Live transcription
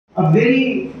a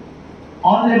very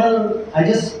honorable, I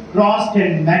just crossed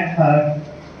and met her.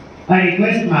 I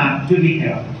request ma'am to be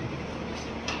here.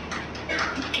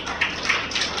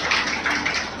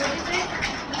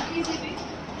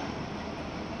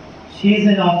 She is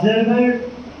an observer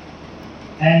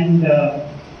and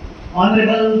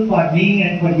honorable for me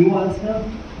and for you also.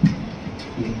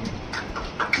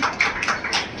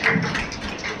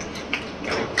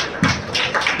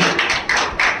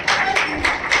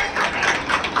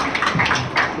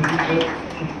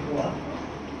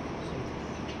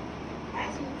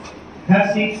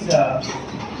 Have seats,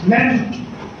 ma'am.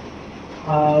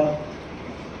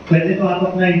 पहले तो आप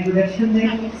अपना introduction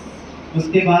दें,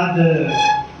 उसके बाद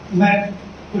मैं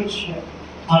कुछ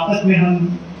आपस में हम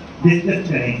डिस्कस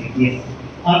करेंगे। ये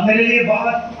आप मेरे लिए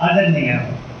बहुत आदरणीय हैं।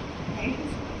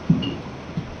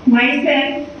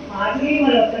 Myself, Madhuri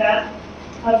Malhotra,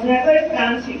 observer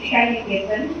from शिक्षा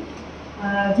निकेतन,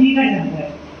 जीवन नगर।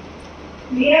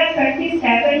 मेरा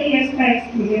 37 इयर्स का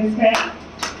एक्सपीरियंस है।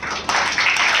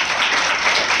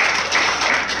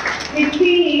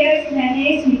 15 इयर्स मैंने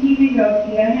सिटी में जॉब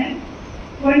किया है,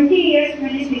 20 इयर्स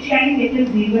मैंने शिक्षा निकेतन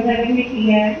जीवन नगर में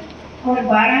किया है और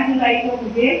 12 जुलाई को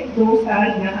मुझे 2 साल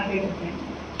यहाँ पे होते हैं।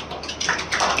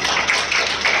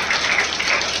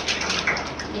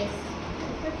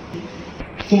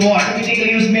 तो वो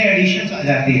ऑटोमेटिकली उसमें एडिशंस आ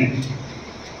जाती है।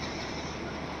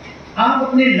 आप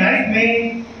अपने लाइफ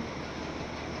में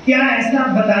क्या ऐसा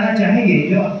बताना चाहेंगे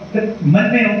जो मन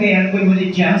में हो कि यार कोई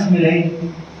मुझे चांस मिले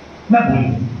मैं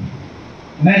बोलूं?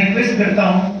 मैं रिक्वेस्ट करता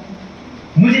हूं,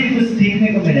 मुझे भी कुछ सीखने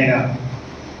को मिलेगा,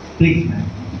 प्लीज मैम।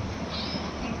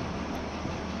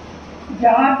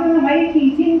 जॉब जो हमारी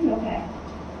टीचिंग जो है,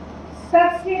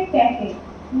 सबसे पहले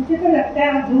मुझे तो लगता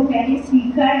है जो मैंने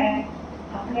सीखा है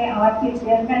अपने आपके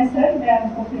चेयरमैन सर, मैं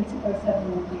उनको प्रिंसिपल सर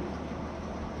बोलूँगी,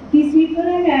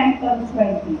 डिसिप्लिन एंड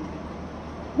पंक्चुअलिटी,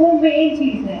 वो मेन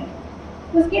चीज़ है।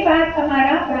 उसके बाद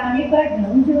हमारा पढ़ाने का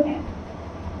ढंग जो है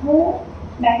वो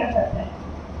मैटर करता है।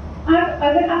 अब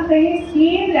अगर हम कहें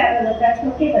सेम लेवल होता है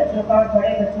छोटे बच्चों का और बड़े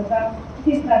बच्चों का,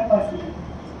 किस बात पॉसिबल।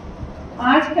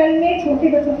 आजकल मैं छोटे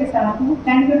बच्चों के साथ हूँ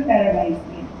बैंगलोर पैराडाइज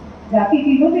में, जाती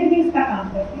तीनों दिन भी इसका काम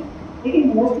करती हूँ, लेकिन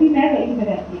मोस्टली मैं वहीं पर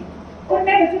रहती हूँ और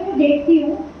मैं बच्चों को देखती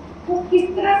हूँ तो किस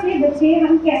तरह से बच्चे,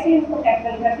 हम कैसे उनको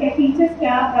टैकल करते हैं, टीचर्स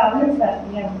क्या प्रॉब्लम्स आती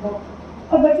हैं उनको,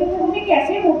 और बच्चों को हमें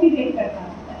कैसे मोटिवेट करना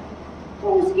होता है। तो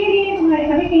उसके लिए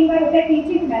हमें कई बार होता है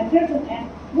टीचिंग मेथड होते हैं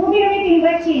वो भी हमें कई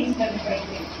बार चेंज करने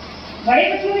पड़ते हैं। बड़े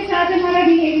बच्चों के साथ हमारा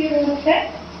बिहेवियर वो होता है,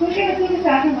 छोटे बच्चों के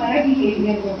साथ हमारा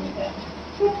बिहेवियर वो होता है।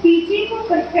 तो टीचिंग को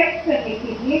परफेक्ट करने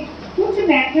के लिए कुछ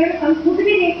मेथड हम खुद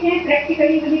भी देखते हैं,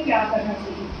 प्रैक्टिकली हमें क्या करना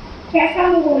चाहिए, कैसा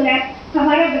माहौल है,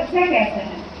 हमारा बच्चा कैसा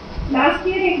है। लास्ट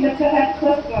ईयर एक बच्चा था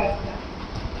 1st क्लास का,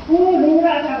 वो रो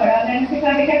रहा था बड़ा, मैंने उसे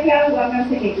कहा बेटा क्या हुआ, मैं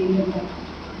उसे लेके जाऊँगा,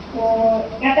 तो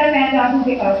कहता मैं जादू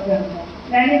के पास जाऊँगा।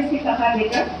 मैंने उससे कहा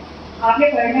बेटा आपने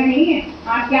पढ़ना नहीं है,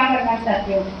 आप क्या करना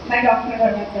चाहते हो? मैं डॉक्टर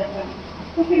बनना चाहता हूँ।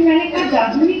 तो फिर मैंने कहा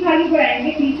जादू नहीं खाली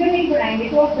पढ़ाएंगे, टीचर नहीं पढ़ाएंगे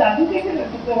तो आप जादू कैसे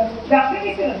बनोगे, डॉक्टर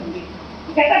कैसे बनोगे?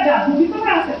 कहता जादू भी तो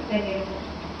पढ़ा सकते हैं मेरे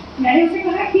को। मैंने उसे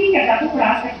कहा ठीक है जादू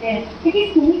पढ़ा सकते हैं, लेकिन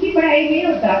स्कूल की पढ़ाई में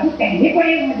और जादू पहले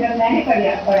पढ़े हुए जब मैंने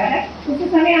पढ़ा है उस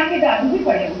समय आके जादू भी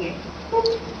पढ़े हुए, तो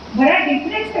बड़ा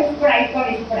डिफरेंस है उस पढ़ाई का और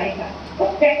इस पढ़ाई का। तो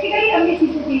प्रैक्टिकली हमने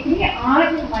चीज़ें देखनी है,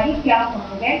 आज हमारी क्या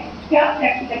मांग है, क्या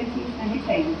प्रैक्टिकल चीज़ हमें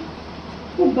चाहिए।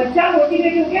 तो बच्चा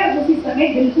मोटिवेट हो गया, उसी समय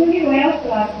बिल्कुल नहीं रोया और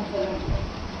क्लास में चला गया।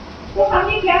 तो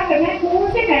हमें क्या करना है, कौन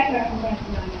से मैथड हमें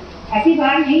अपनाना है। ऐसी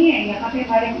बात नहीं है, यहाँ पे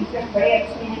हमारे टीचर्स बड़े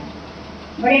अच्छे हैं,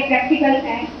 बड़े प्रैक्टिकल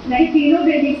हैं। मैंने तीनों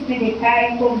बिल्डिंग्स में देखा है,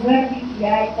 इनको ऑब्जर्व भी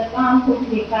किया है, इनका काम को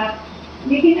भी देखा,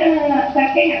 लेकिन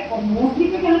करते हैं तो मोस्टली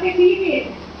तो यहाँ पे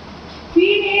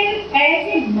फीमेल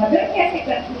ऐसे मदद कैसे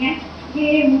करती हैं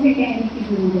ये मुझे कहने की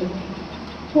जरूरत है।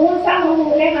 कौन सा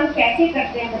माहौल है, हम कैसे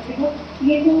करते हैं बच्चे को,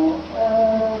 ये तो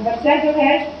बच्चा जो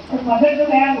है और मदर जो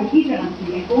है वो ही जानती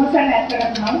है कौन सा मैथड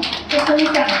अपनाऊं तो कौन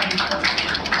सा नहीं।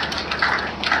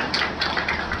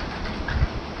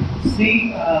 See,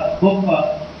 book,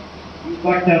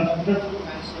 got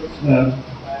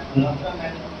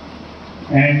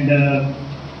and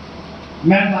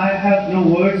ma'am, I have no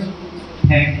words.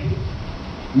 Thank you.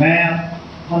 मैं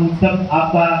हम सब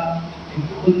आपका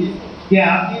कि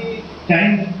आपके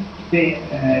टाइम पे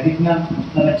इतना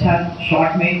अच्छा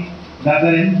शॉर्ट में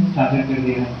गागरिन साबित कर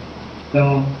दिया। तो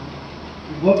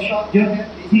वर्कशॉप जो है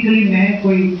बेसिकली मैं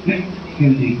कोई स्क्रिप्ट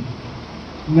नहीं जी,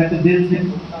 मैं तो दिल से,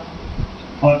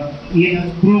 और ये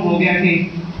प्रूव हो गया कि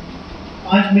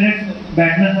 5 मिनट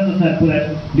बैठना था तो सर पूरा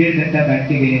 1.5 घंटा बैठ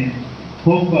के गए हैं।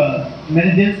 होप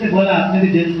मैंने दिल से बोला, आपने भी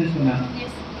दिल से सुना।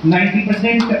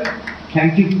 90%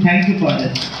 थैंक यू फॉर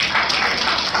दिस।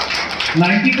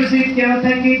 90% क्या होता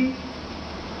है कि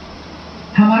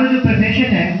हमारा जो प्रोफेशन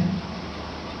है,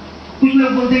 कुछ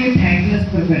लोग बोलते हैं कि थैंकलेस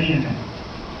प्रोफेशन है।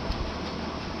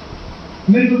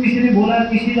 मेरे को किसी ने बोला,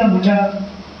 किसी का मुंडा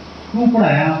तू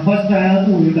पढ़ाया, फर्स्ट आया,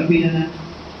 तू टपी जाना।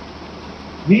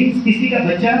 मीन्स किसी का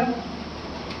बच्चा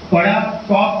पढ़ा,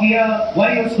 टॉप किया,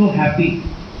 why you are so happy.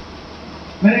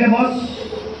 मैंने कहा बॉस,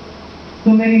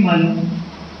 तुम्हें नहीं मालूम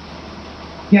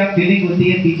क्या फीलिंग होती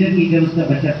है टीचर की जब उसका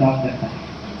बच्चा टॉप करता है।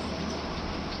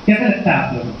 कैसा लगता है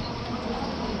आप लोगों को?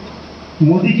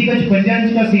 मोदी जी का 55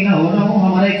 इंच का सीना हो ना हो,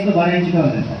 हमारा 112 इंच का हो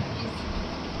जाता है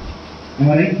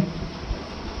हमारे।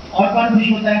 और कौन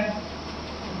खुश होता है?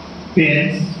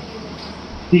 Parents,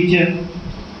 teacher.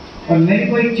 और मेरे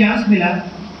को एक चांस मिला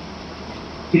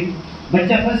कि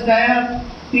बच्चा फर्स्ट आया,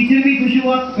 टीचर भी खुश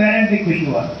हुआ, पेरेंट भी खुश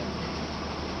हुआ,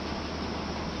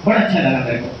 बड़ा अच्छा लगा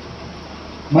मेरे को।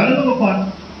 मालूम हो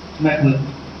कौन? मैं खुद।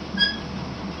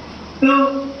 तो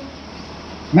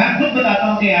मैं खुद बताता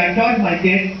हूँ कि I taught my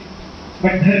kid,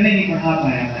 but घर में नहीं पढ़ा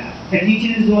पाया मैं। The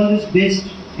teacher is always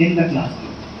best in the classroom.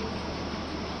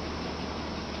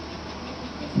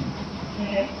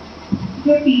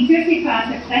 जो टीचर सिखा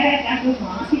सकता है या जो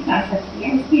माँ सिखा सकती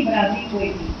है, उसकी बराबरी कोई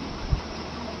नहीं,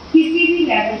 किसी भी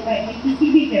लेवल पर, किसी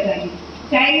भी जगह नहीं।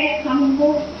 चाहे हम उनको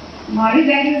मॉरल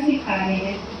वैल्यू सिखा रहे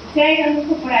हैं, चाहे हम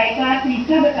उनको पढ़ाई का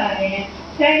तरीका बता रहे हैं,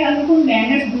 चाहे हम उनको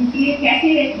मैनर्स दूसरी कैसे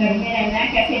घर में रहना है,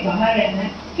 कैसे बाहर रहना है,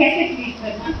 कैसे ट्रीट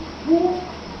करना, वो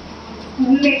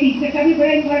स्कूल में टीचर का भी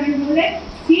बड़ा इंपॉर्टेंट रोल है,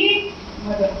 सीख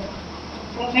मदर।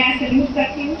 तो मैं सल्यूट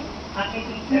करती हूँ आपके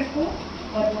टीचर्स को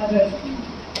और मदर्स को।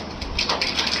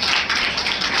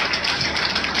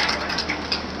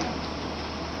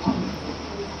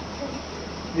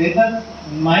 मेरा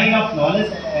माइंड ऑफ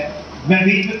नॉलेज है, मैं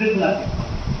बीच में फिर बुला सकता हूँ।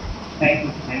 Thank you.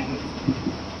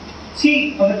 सी,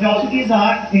 और फिलोसफीज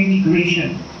आर इंटीग्रेशन।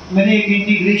 मैंने एक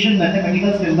इंटीग्रेशन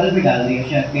मैथमेटिकल सिंबल भी डाल दिया,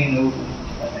 शायद कई लोगों को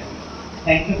पता है।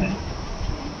 Thank you ma'am.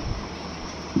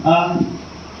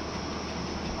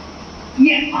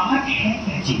 ये आर्ट है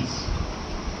क्या चीज?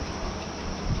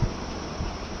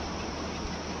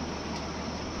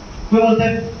 कोई बोलते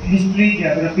हैं history,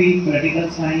 geography, political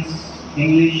science,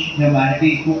 English,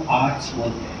 humanities को आर्ट्स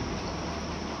बोलते हैं।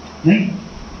 नहीं,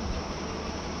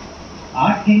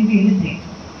 art can be anything.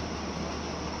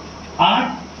 Art,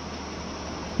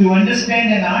 to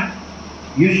understand an art,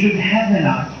 you should have an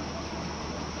art.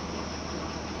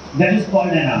 That is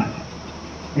called an art.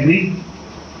 Agree?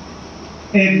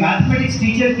 A mathematics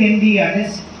teacher can be an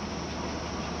artist.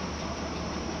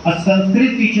 A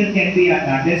Sanskrit teacher can be an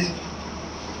artist.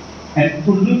 An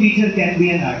Urdu teacher can be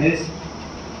an artist.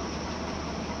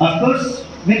 Of course,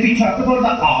 when we talk about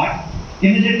the art,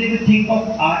 immediately we think of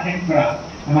art and craft.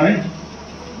 Am I right?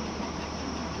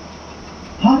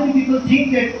 How many people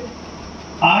think that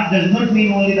art does not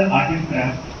mean only the art and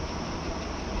craft?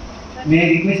 May I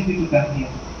request you to come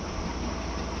here?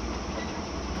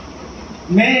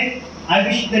 I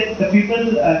wish that the people,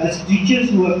 the teachers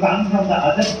who have come from the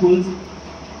other schools,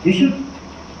 they should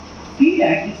feel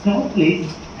that it's our place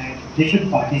and they should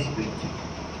participate.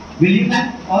 Will you,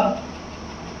 ma'am? Or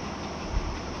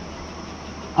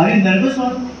are you nervous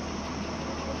or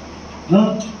no?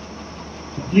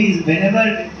 Please, whenever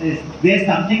there's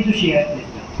something to share, please.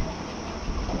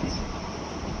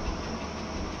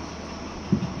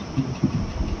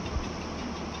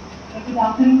 Good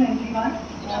afternoon, everyone.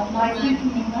 Myself is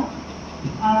Meena.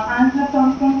 I have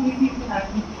come from KC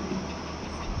International School.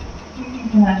 KC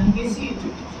International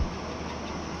School.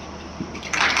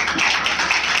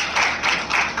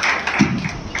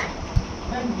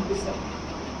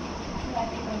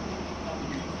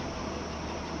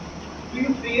 Do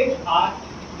you create art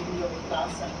in your class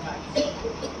sometimes?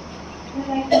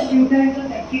 Like computer is a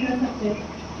practical subject.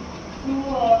 So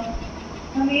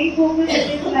the main focus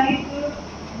is like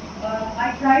I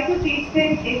try to teach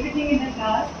them everything in the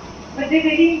class, but they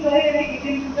really enjoy when I get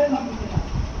into the computer class.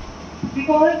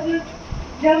 Because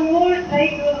they are more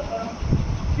like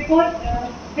because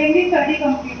when we study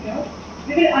computer,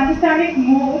 we will understand it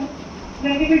more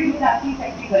when we will do that in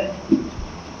practical.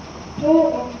 So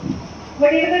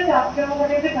whatever the chapter,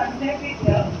 whatever the concept is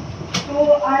here, so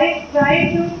I try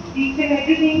to teach them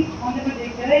everything on the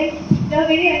projector, and they are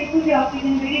very enthusiastic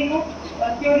and very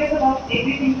curious about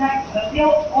everything. That they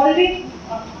are always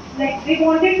like they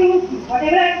wanted to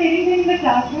whatever I am telling them in the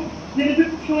classroom, they will be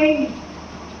showing me.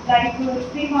 Like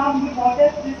see mom, you bought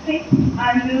us this thing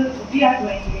and we are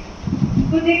doing it.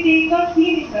 So they take a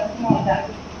keen interest in all that.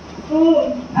 So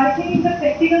I think in the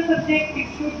practical subject it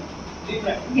should.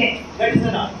 Different. Yes. That is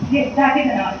an art. Yes, that is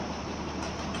an art.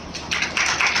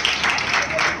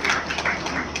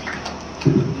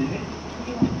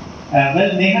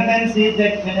 Well, Neha ma'am says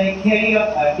that when I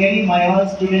carry my all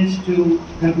students to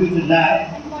computer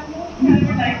lab,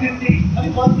 अभी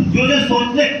बहुत कुछ जो सोच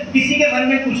ले किसी के मन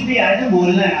में कुछ भी आए ना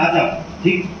बोलना है आ जाओ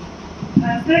ठीक.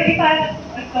 So if I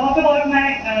talk about my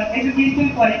educational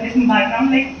qualification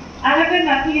background, like I have done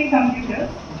nothing in computers.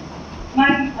 My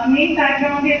main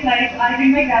background is like I did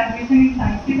my graduation in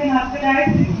sciences and after that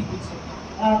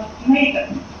medical.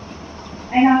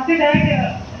 And after that,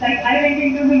 like I went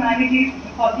into humanities,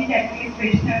 public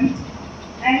administration,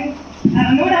 and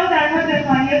no doubt I have done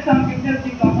 1 year computer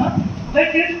diploma,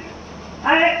 but it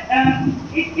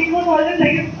was always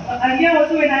like earlier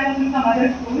also when I was in some other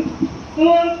school. So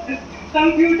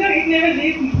computer it never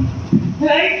leaves me.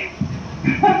 Like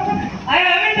I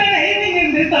haven't done anything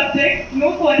in this subject, no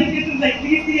qualifications like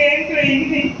PCMs or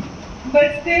anything, but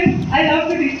still I love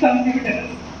to teach computers.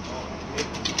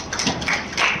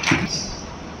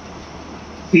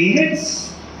 Parents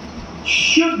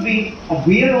should be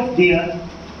aware of their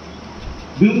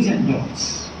do's and don'ts,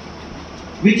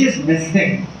 which is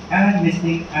missing and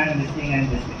missing and missing and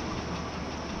missing.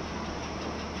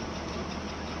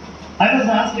 I was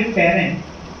asked a parent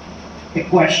a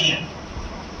question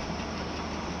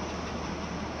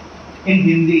in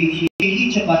Hindi, "Sheki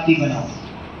chapati banao."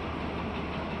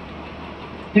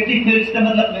 लेकिन फिर इसका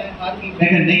मतलब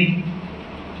मैं नहीं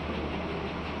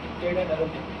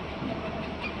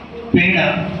पेड़ा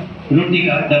रोटी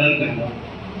का double करना.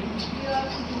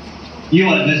 You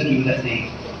always do the same.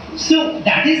 So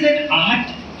that is an art.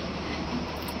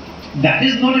 That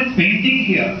is not a painting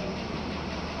here,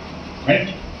 right?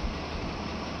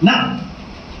 Now,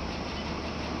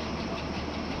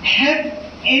 have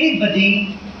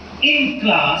anybody in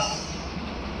class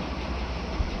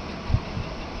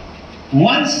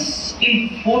once in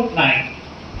fortnight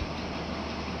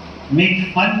make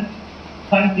fun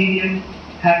period,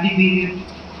 happy period?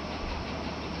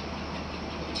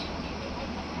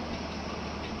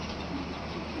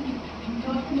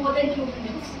 Not more than 2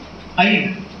 minutes.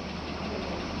 I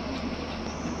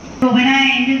So when I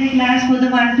entered the class for the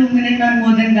 1-2 minutes, not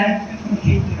more than that.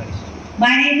 Okay.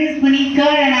 My name is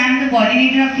Puneetkar and I am the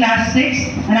coordinator of class 6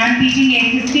 and I am teaching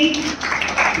HST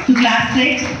to class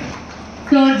 6.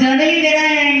 So generally when I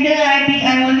enter,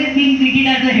 I've always been treated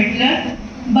as a Hitler.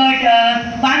 But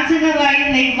once in a while,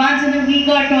 like once in a week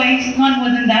or twice, not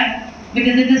more than that,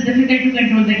 because it is difficult to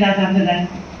control the class after that.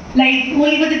 Like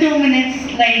only for the 2 minutes,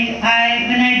 like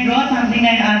when I draw something,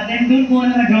 I ask them, don't go on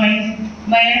my drawings.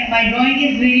 My drawing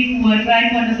is very poor, try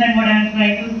to understand what I am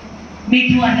trying to make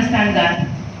you understand that.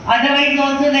 Otherwise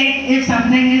also like if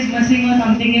something is missing or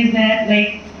something is there,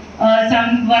 like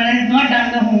someone has not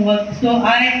done the homework, so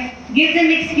I give them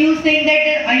excuse saying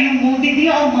that are you more busy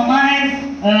or mama has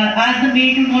asked the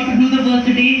maid to not to do the work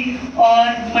today, or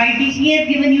might be she has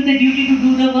given you the duty to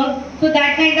do the work. So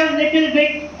that kind of little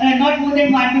bit, not more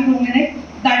than 1 to 2 minutes,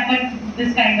 that but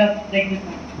this kind of like this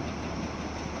one.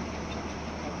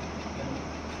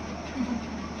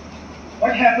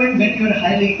 What happened when you are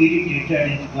highly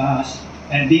irritated in class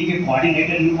and being a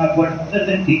coordinator, you have got other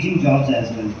than teaching jobs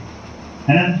as well.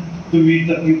 And to meet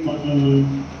the people, to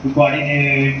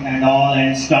coordinate and all,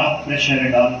 and staff pressure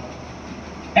and all.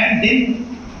 And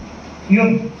then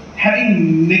you're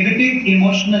having negative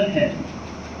emotional health.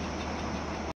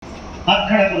 हाथ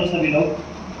खड़ा करो सभी लोग.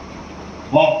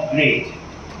 Wow, great.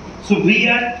 So we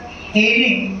are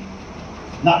inhaling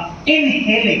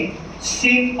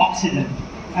same oxygen.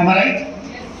 Am I right?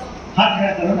 हाथ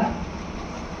खड़ा करो ना.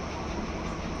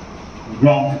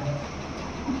 Wrong.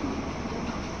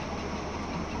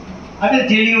 I will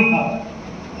tell you how.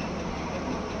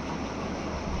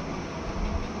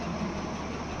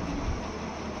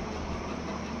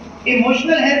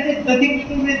 Emotional health is nothing to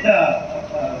do with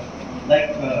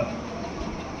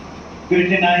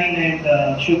creatinine and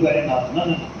sugar and all. No.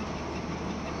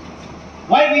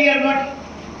 Why we are not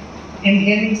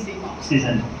inhaling same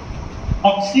oxygen?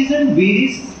 Oxygen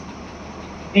varies.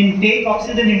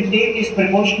 Oxygen intake is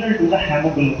proportional to the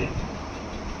hemoglobin.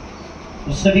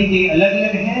 तो सभी के अलग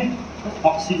अलग हैं,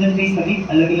 oxygen भी सभी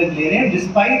अलग अलग ले रहे हैं.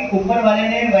 डिस्पाइट ऊपर वाले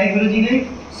ने वाहिगुरु जी ने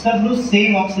सब लोग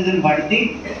सेम ऑक्सीजन बढ़ते,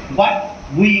 but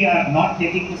we are not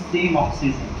taking the same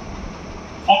oxygen.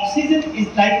 Oxygen is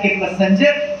like a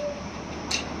passenger,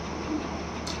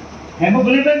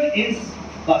 hemoglobin is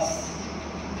bus.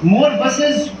 More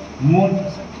buses, more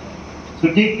passengers. So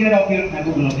take care of your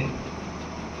hemoglobin.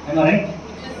 Am I right?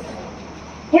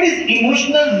 What is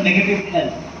emotional negative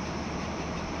health?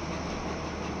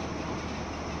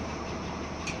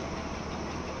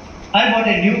 I bought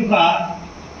a new car.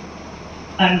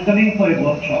 I'm coming for a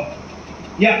workshop.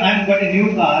 Yeah, I've got a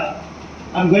new car.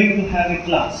 I'm going to have a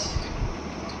class.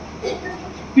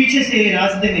 पीछे से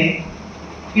रास्ते में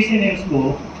किसी ने उसको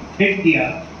hit किया,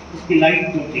 उसकी light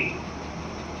टूटी।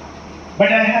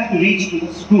 But I have to reach to the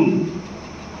school.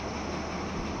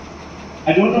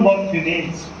 I don't know about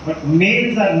females, but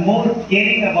males are more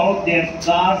caring about their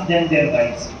cars than their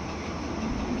bikes.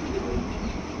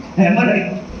 Am I right?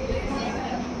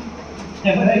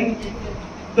 Am I right?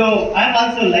 So I'm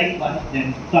also like one of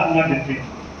them, so I'm not different.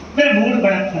 मेरा mood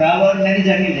बड़ा खराब और मैंने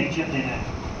जाके lecture देना है।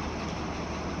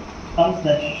 How's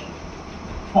that?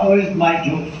 How is my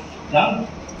Josh? Down?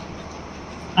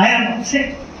 I am upset,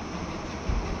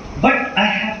 but I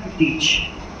have to teach.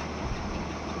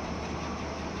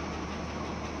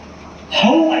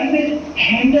 How I will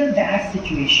handle that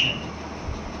situation?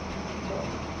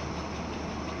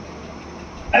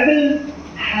 I will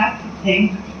have to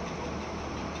think.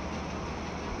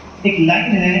 एक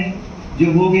line है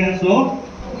जो हो गया सो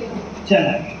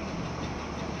चला गया,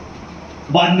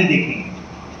 बाद में देखेंगे।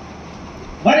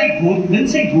 When I go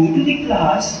to the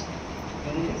class,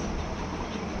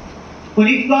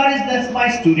 Puneet Kaur is that's my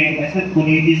student. I said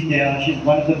Puneet is there. She's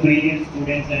one of the brilliant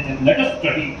students, and let us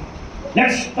study.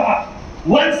 Let's start.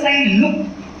 Once I look,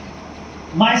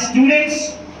 my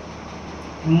students,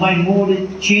 my mood is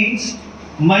changed.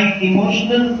 My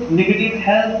emotional negative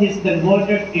health is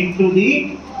converted into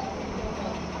the,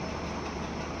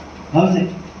 how's it?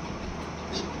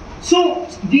 So,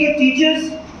 dear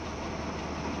teachers,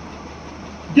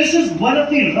 this is one of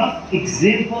the rough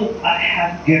examples I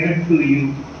have given to you.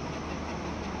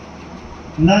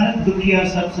 Nanak दुखिया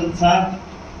सब संसार।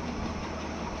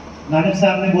 नानक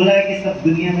साहब ने बोला है कि सब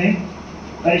दुनिया में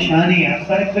परेशानी है। आप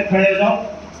सारे पे खड़े हो जाओ,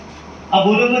 अब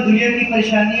बोलो मैं दुनिया की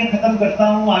परेशानियां खत्म करता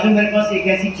हूँ, आज मेरे पास एक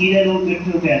ऐसी चीज है, लोग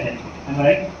इकट्ठे होकर आ जाएंगे। Am I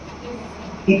right?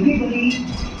 Everybody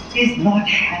is not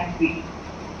happy.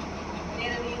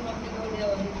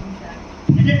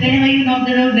 Whenever you knock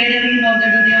the door, wherever you knock the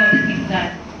door, they always think that.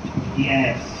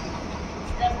 Yes.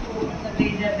 Just to open the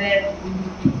page of where.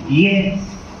 Yes.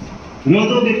 रो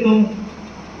दोगे तुम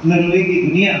न रोएगी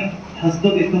दुनिया, हंस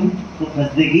दोगे तुम तो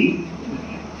हंस देगी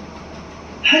दुनिया।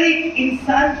 हर एक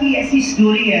इंसान की ऐसी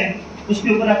स्टोरी है, उसके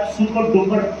ऊपर आप सुपर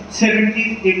डुपर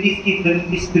 70s 80s की फिल्म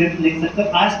की स्क्रिप्ट लिख सकते हो।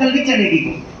 आजकल नहीं चलेगी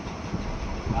वो,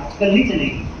 आजकल नहीं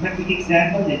चलेगी। मैं कुछ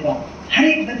एग्जाम्पल देता हूँ। हर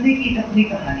एक बंदे की अपनी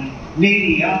कहानी है,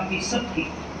 मेरी आपकी सबकी।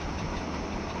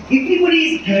 Everybody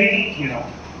is great, you know.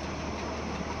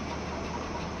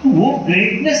 तो वो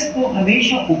ग्रेटनेस को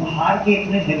हमेशा उभार के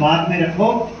अपने दिमाग में रखो।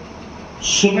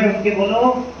 सुबह उठ के बोलो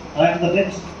आई एम द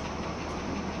बेस्ट।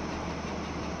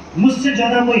 मुझसे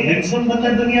ज्यादा कोई हैंडसम बंदा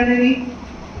दुनिया में नहीं,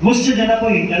 मुझसे ज्यादा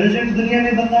कोई इंटेलिजेंट दुनिया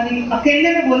में बंदा नहीं। अकेले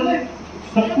में बोल रहे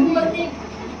सब कुछ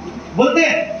बोलते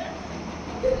हैं।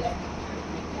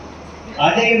 आ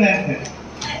जाइए मैम, फिर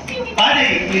आ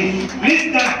जाइए प्लीज प्लीज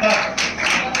कर।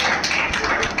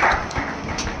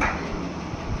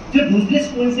 जो दूसरे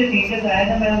स्कूल से टीचर्स आए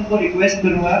ना, मैं उनको रिक्वेस्ट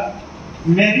करूंगा,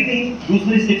 मैं भी कहीं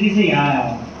दूसरी सिटी से यहाँ आया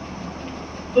हूँ,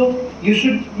 तो you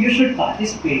should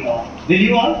participate on. Will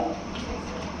you all?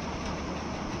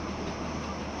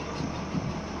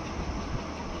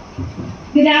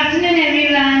 Good afternoon,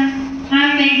 everyone.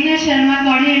 I'm Meghna Sharma,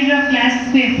 coordinator of class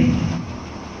 5th.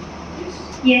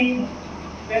 Yes.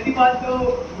 पहली बात तो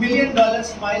 $1 million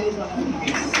smile is on your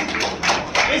face.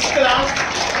 इस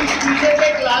टीचर के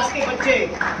क्लास के बच्चे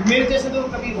मेरे जैसे तो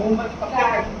कभी होमवर्क पक्का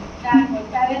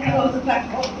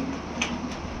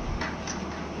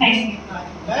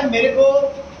मैं मेरे को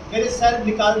मेरे सर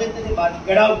निकाल देते थे बाहर,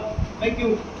 गेट आउट। मैं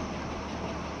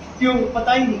क्यों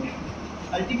पता ही नहीं।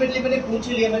 अल्टीमेटली मैंने पूछ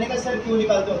लिया, मैंने कहा सर क्यों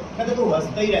निकालते हो? कहते तू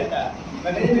हंसता ही रहता है।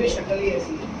 मैं कहते मेरी शक्ल ही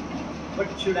ऐसी है, what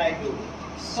should I do?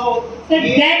 So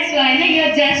that's why your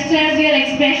gestures, your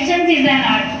expressions is an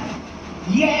art.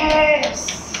 Yes.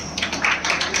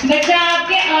 बच्चा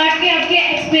आपके आर्ट के आपके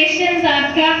एक्सप्रेशंस,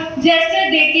 आपका जेस्चर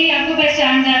देख के आपको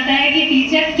पहचान जाता है कि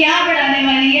टीचर क्या पढ़ाने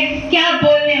वाली है, क्या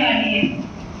बोलने वाली है।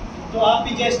 तो आप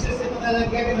भी जेस्चर से पता लग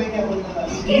गया कि मैं क्या बोलने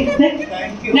वाली हूँ।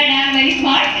 Thank you. That I am very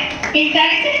smart,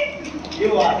 intelligent.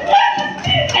 You are.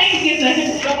 Thank you, sir.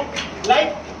 So,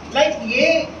 like ये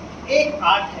एक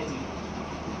आर्ट है जी।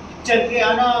 चल के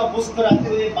आना, मुस्कुराते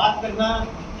हुए बात करना,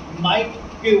 माइक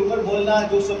के ऊपर बोलना,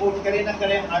 जो सपोर्ट करे ना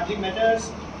करे हार्डली मैटर्स।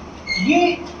 ये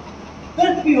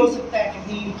दर्द भी हो सकता है,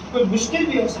 कहीं कोई मुश्किल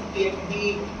भी हो सकती है,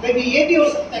 कहीं ये भी हो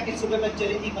सकता है कि सुबह मैं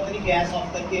चली थी, पता नहीं गैस ऑफ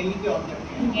करके एलई पे ऑन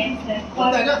करके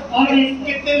होता है ना।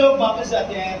 कितने लोग वापस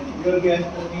जाते हैं, गैस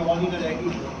ऑन ही ना रहेगी।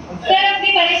 सर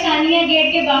अपनी परेशानियां गेट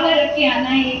के बाहर रख के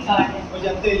आना ये एक आर्ट है। वो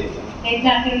जाते ले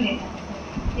जाते लेना।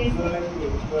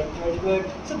 Good.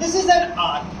 So this is an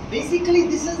art. Basically,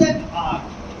 this is an art.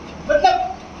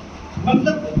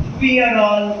 मतलब we are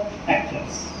all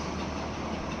actors,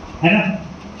 है ना?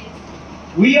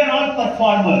 We are all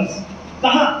performers.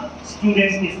 कहाँ?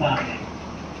 स्टूडेंट्स के सामने।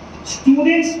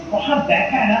 स्टूडेंट्स वहां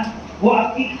बैठा है ना, वो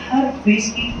आपकी हर फेस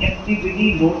की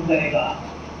एक्टिविटी नोट करेगा,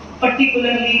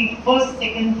 particularly first,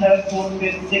 second, third, fourth,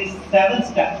 fifth,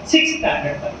 six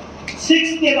standard तक।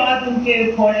 6 के बाद उनके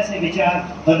थोड़े से विचार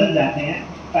बदल जाते हैं।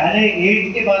 पहले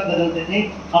 8 के बाद बदलते थे,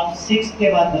 अब 6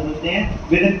 के बाद बदलते हैं।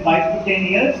 With in 5 to 10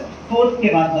 years 4th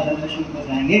के बाद बदलना शुरू हो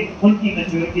जाएंगे। उनकी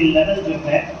मैच्योरिटी लेवल जो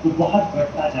है वो बहुत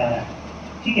बढ़ता जा रहा है।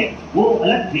 ठीक है, वो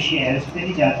अलग विषय है, उस पर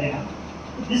नहीं जाते हम।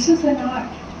 This is an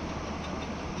art.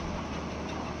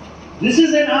 This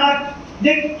is an art,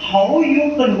 that how you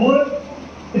convert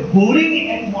a boring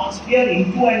atmosphere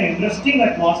into an interesting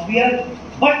atmosphere.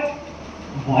 But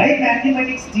why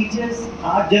mathematics teachers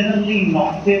are generally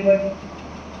not favored?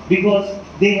 Because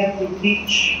they have to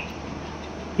teach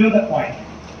to the point.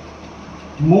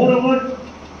 Moreover,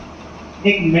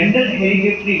 एक Mendel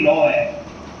hereditary law है,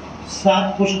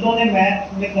 7 पुश्तों ने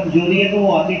math में कमजोरी है तो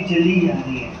वो आगे चली ही आ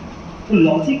रही है। तो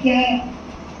लॉजिक क्या है?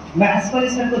 मैथ्स वाले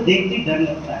सर को देखते ही डर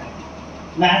लगता है।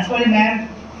 मैथ्स वाले मैम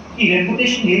की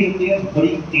रेपुटेशन यही होती है,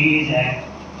 बड़ी तेज है,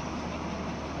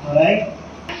 राइट?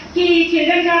 कि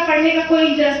चिल्ड्रन का पढ़ने का कोई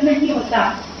इंटरेस्ट नहीं होता,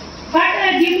 but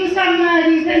due to some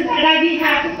reasons that we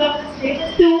have to cover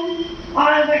status to और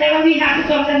whatever we have to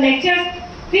cover the lectures,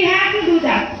 we have to do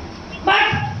that. But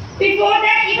before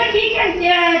that even we can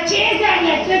change our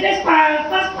lecture, just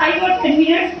first 5 or 10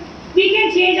 minutes we can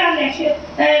change our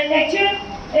lecture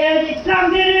from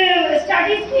there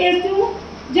study space to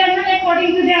general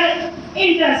according to their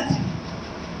interest.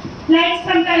 Like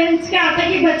sometimes क्या आता है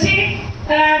कि बच्चे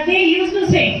they used to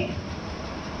sing,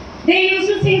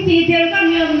 देर का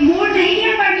mood नहीं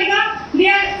है पढ़ने का, they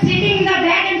are sitting in the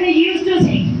back and they used to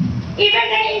sing. Even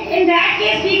then in that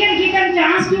case we can give them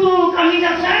chance to come in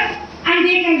the front and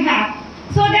they can have,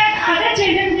 so that other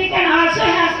children they can also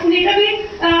have little bit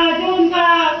जो उनका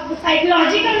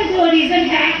psychological जो reason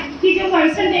है कि जो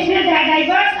concentration है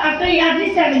diverse after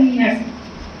every 7 years,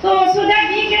 so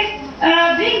that we can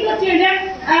bring the children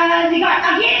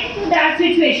again to that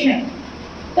situation.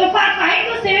 So for 5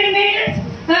 to 7 minutes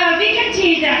we can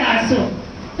change that also.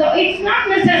 So it's not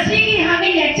necessary कि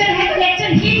हमें lecture है तो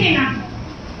lecture ही देना।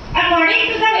 According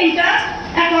to the interest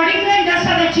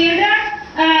of the children,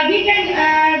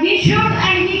 we should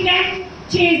and we can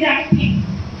change that thing.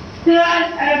 So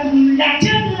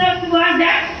lecture towards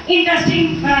that interesting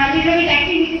little bit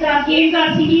activities or games or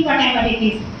singing, whatever it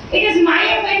is. It is my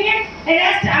opinion.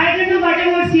 Rest, I don't know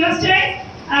whatever your choice.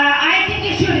 I think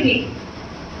it should be.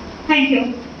 Thank you.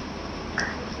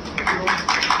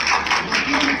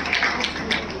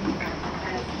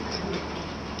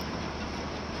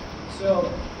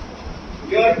 So,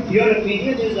 your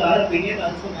opinion is our opinion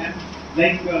also, ma'am.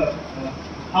 Like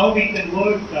how we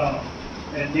convert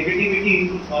negativity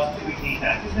into positivity.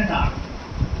 That is an art.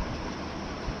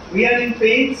 We are in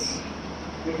pains,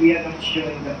 but we are not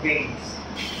showing the pains.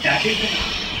 That is an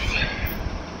art.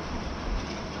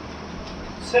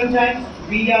 Sometimes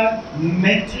we are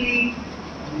mentally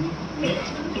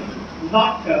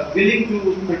not willing to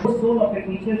put the soul of the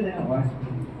teachers in a voice.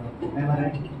 Am I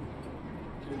right?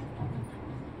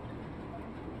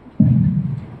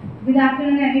 Good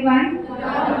afternoon, everyone. Good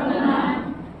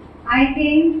afternoon. I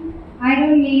think I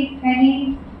don't need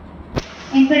any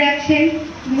introduction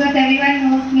because everyone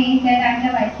knows me that I am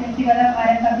the Vice Principal of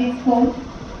our public school.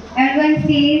 Everyone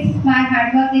sees my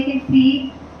hard work. They can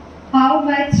see how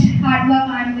much hard work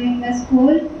I am doing in the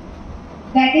school.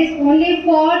 That is only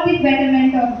for the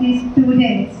betterment of the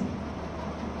students.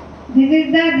 This is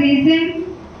the reason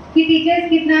कि teachers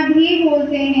कितना भी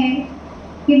बोलते हैं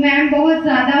कि ma'am बहुत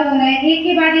ज़्यादा हो रहा है, एक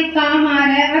के बाद एक काम आ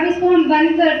रहा है, अब इसको हम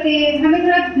बंद करते हैं, हमें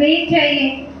थोड़ा ब्रेक चाहिए।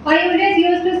 आई ऑलवेज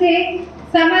यूज्ड टू से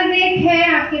समर ब्रेक है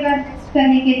आपके पास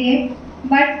करने के लिए,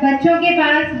 बट बच्चों के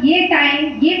पास ये टाइम,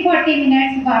 ये 40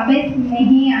 मिनट्स वापस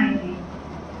नहीं आएंगे।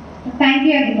 Thank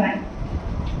you everyone.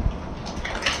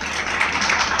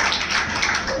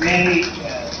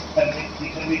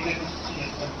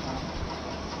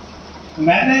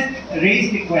 Ma'am has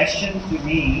raised a question to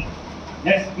me.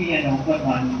 Let's be an open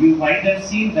one. You might have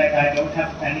seen that I don't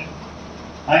have any.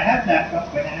 I have laptop,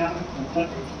 but I have an open.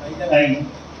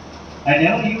 I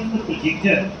never use the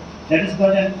projector. That is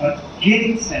called a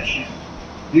hearing session.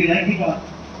 Do you like it or?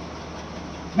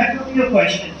 Ma'am, what is your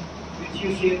question, which you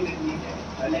shared with me?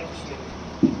 I like to share.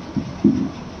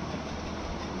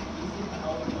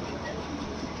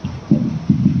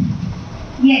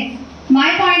 Yes. My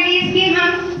point is कि हम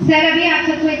sir अभी आप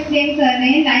सबको explain कर रहे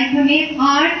हैं, like हमें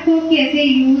art को कैसे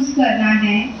यूज करना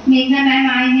है। मेघना मैम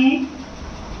आए हैं।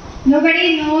 Nobody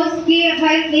knows कि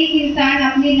हर एक इंसान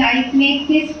अपनी लाइफ में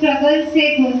किस स्ट्रगल से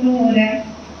गो थ्रू हो रहा है।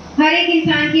 हर एक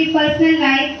इंसान की personal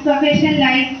life, professional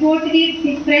life totally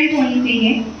different होनी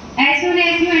चाहिए। As soon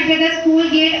as you enter the school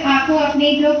gate, आपको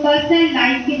अपनी जो पर्सनल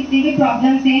लाइफ की जितनी भी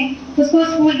प्रॉब्लम्स हैं उसको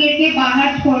स्कूल गेट के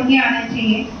बाहर छोड़ के आना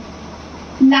चाहिए।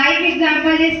 Live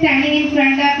example is standing in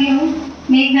front of you,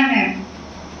 मेघना ma'am.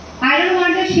 I don't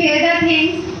want to share the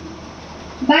things,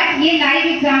 but ये लाइव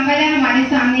एग्जाम्पल है हमारे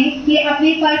सामने कि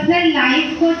अपनी पर्सनल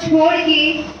लाइफ को छोड़ के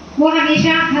वो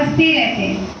हमेशा हंसते रहते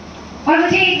हैं। और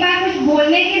मुझे एक बार कुछ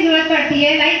बोलने की जरूरत पड़ती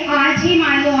है, लाइक आज ही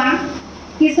मान लो आप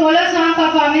कि सोलो सॉन्ग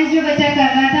परफॉर्मेंस जो बच्चा कर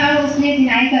रहा था उसने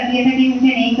डिनाई कर दिया था कि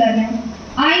मुझे नहीं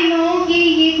करना। आई नो कि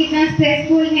ये कितना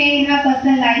स्ट्रेसफुल है इन हर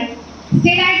personal life.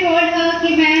 Still I told her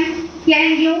कि मैम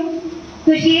कैन यू,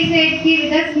 तो शी सेड कि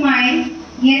with a smile,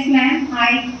 yes ma'am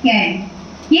I can.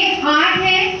 ये आर्ट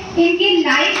है इनकी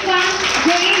लाइफ का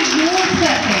जो ये यूज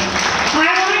करते हैं।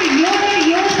 I want you to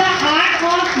use the art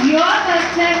of your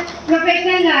personal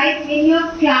professional life in your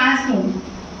classroom.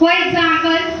 For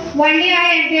example, one day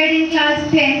I entered in class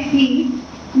 10th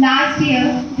last year,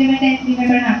 जब मैं 10th में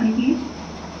पढ़ाती थी।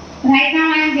 Right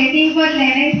now I am waiting for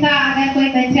 11th का, अगर कोई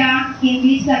बच्चा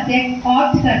English subject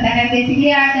opt करता है। Basically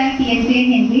I have done PhD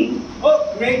in Hindi. Oh,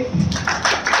 great.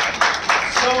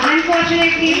 So,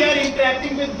 Unfortunately, we are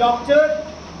interacting with Dr.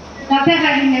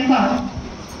 Harvinder Kaur.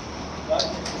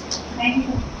 Thank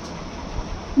you.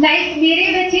 Like मेरे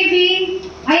बच्चे भी,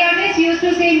 I always used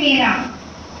to say मेरा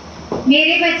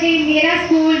बच्चे, मेरा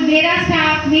स्कूल, मेरा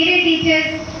स्टाफ, मेरे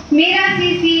टीचर्स, मेरा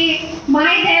CCA,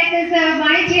 my director sir,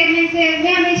 my chairman sir,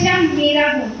 मैं हमेशा मेरा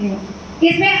बोलती हूँ।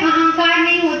 इसमें अहंकार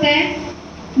नहीं होता है,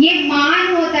 ये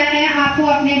मान होता है आपको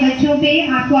अपने बच्चों पे,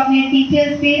 आपको अपने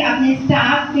टीचर्स पे, अपने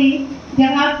स्टाफ पे,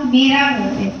 जब आप मेरा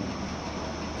बोलते हो।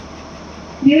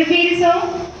 Do you feel so?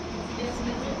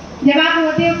 जब आप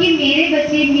बोलते हो कि मेरे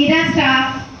बच्चे, मेरा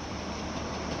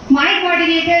staff, my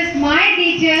coordinators, my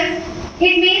teachers,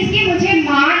 it means कि मुझे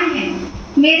मान है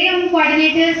मेरे उन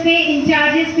कोऑर्डिनेटर्स पे,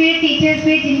 इंचार्जेस पे, टीचर्स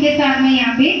पे जिनके साथ मैं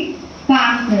यहाँ पे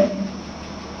काम कर।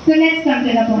 So let's come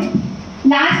to the point.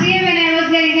 Last year when I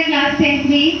was there in the class 10th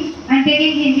B, I'm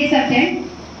taking Hindi subject.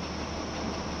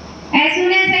 As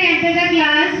soon as I enter the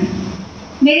class,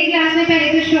 मेरी क्लास में पहले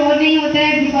तो शोर नहीं होता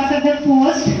है because of the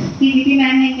post, PPT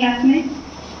ma'am है class में।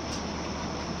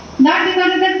 Not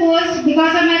because of the post,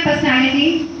 because of my personality.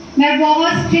 मैं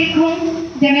बहुत स्ट्रिक्ट हूँ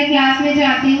जब मैं क्लास में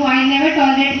जाती हूँ। I never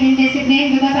tolerate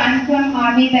indiscipline because I am from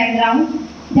army background,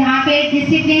 जहाँ पे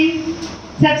डिसिप्लिन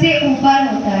सबसे ऊपर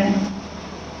होता है।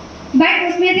 बट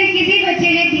उसमें से किसी बच्चे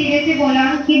ने धीरे से बोला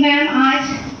कि मैम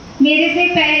आज मेरे से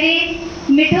पहले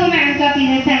मिठू मैम का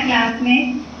पीरियड था क्लास में।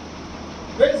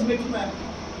 Where is Mithu ma'am?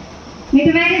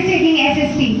 Mithu ma'am is taking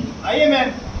SST। आइए मैम।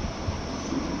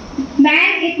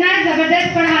 मैम इतना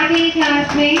जबरदस्त पढ़ाती है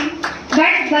क्लास में,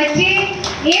 बट बच्चे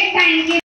एक टाइम के